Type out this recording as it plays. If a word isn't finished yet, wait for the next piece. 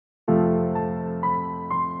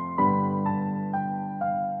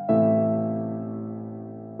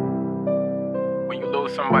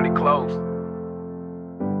lose somebody close,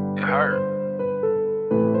 it hurt.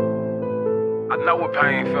 I know what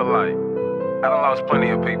pain feel like. I done lost plenty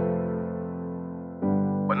of people.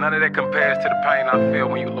 But none of that compares to the pain I feel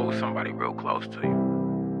when you lose somebody real close to you.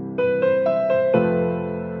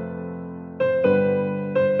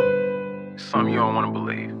 It's something you don't want to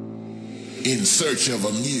believe. In search of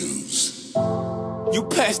a muse. You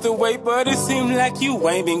passed away, but it seemed like you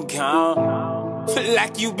ain't been gone. Feel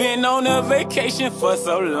like you been on a vacation for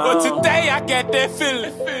so long. But today I got that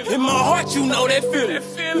feeling. In my heart you know that feeling.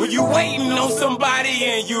 When you waiting on somebody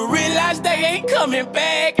and you realize they ain't coming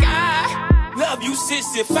back. I love you,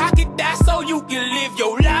 sis, if I could die so you can live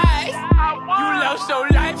your life. You lost your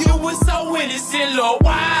life, you was so innocent, Lord,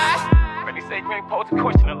 why? But he said you ain't supposed to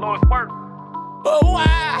question the Lord's work. But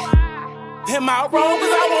why? Am I wrong?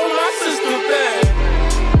 Cause I want my sister back.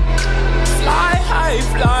 Fly high,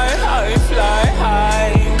 fly high, fly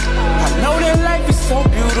high. I know that life is so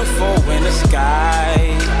beautiful in the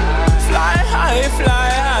sky. Fly high, fly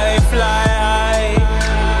high, fly high.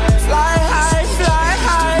 Fly high, fly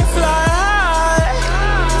high, fly high.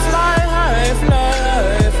 Fly high, fly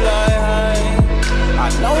high, fly high. I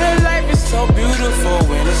know that life is so beautiful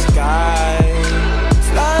in the sky.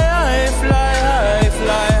 Fly high, fly high,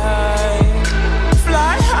 fly high.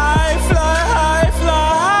 Fly high, fly high, fly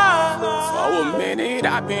high. For a minute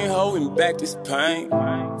I've been holding back this pain.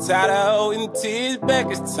 Tired of holding tears back,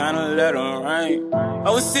 it's time to let them rain.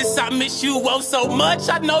 Oh, sis, I miss you oh so much,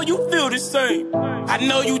 I know you feel the same. I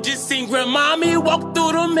know you just seen grandmommy walk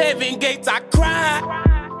through them heaven gates. I cry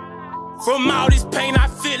from all this pain I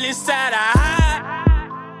feel inside. I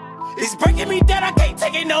hide. It's breaking me down, I can't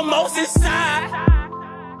take it no more inside.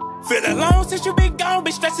 Feel alone since you been gone,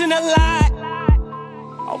 been stressing a lot.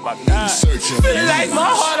 Oh my God, feel like my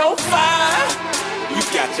heart on fire. You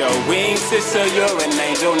got your wings, sister, you're an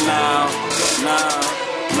angel now.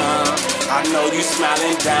 I know you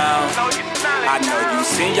smiling down. I know you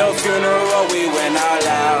seen your funeral, we went all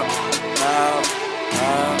out.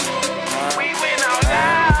 We went all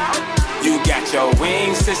out. You got your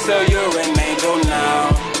wings, sister, you're an angel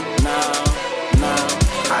now.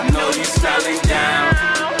 I know you smiling down.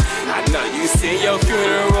 I know you seen your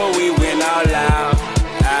funeral, we went all out.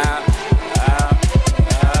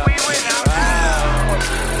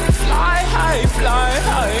 Fly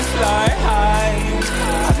high, fly high.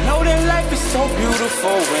 I know that life is so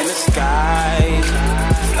beautiful in the sky.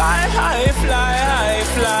 Fly high, fly high,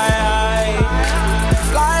 fly high.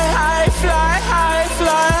 Fly high, fly high,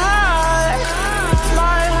 fly high.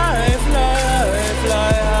 Fly high, fly high,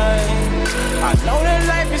 fly high. I know that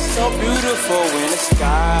life is so beautiful in the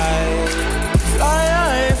sky. Fly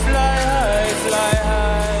high, fly high, fly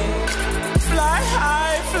high. Fly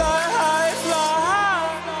high, fly high, fly high.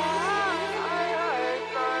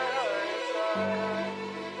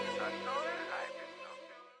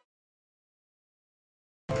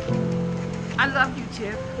 I love you,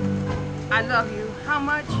 Tiff. I love you. How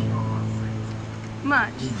much?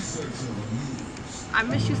 Much. I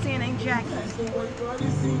miss you seeing Aunt Jackie.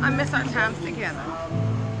 I miss our times together.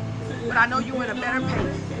 But I know you're in a better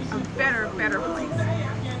place, a better place.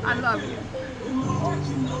 I love you.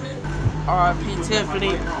 R.I.P.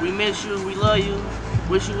 Tiffany, we miss you, we love you.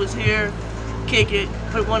 Wish you was here. Kick it,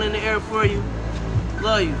 put one in the air for you.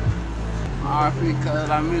 Love you. R.I.P. cuz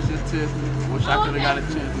I miss you, Tiffany. Wish I could've got a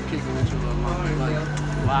chance to kick it with you, little mama.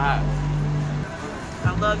 Bye. I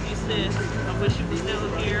love you, sis. I wish you was still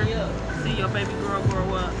here. See your baby girl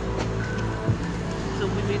grow up. Till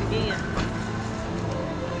we meet again.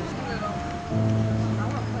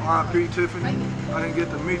 R.I.P. Tiffany. I didn't get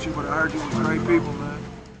to meet you, but I heard you was great people, man.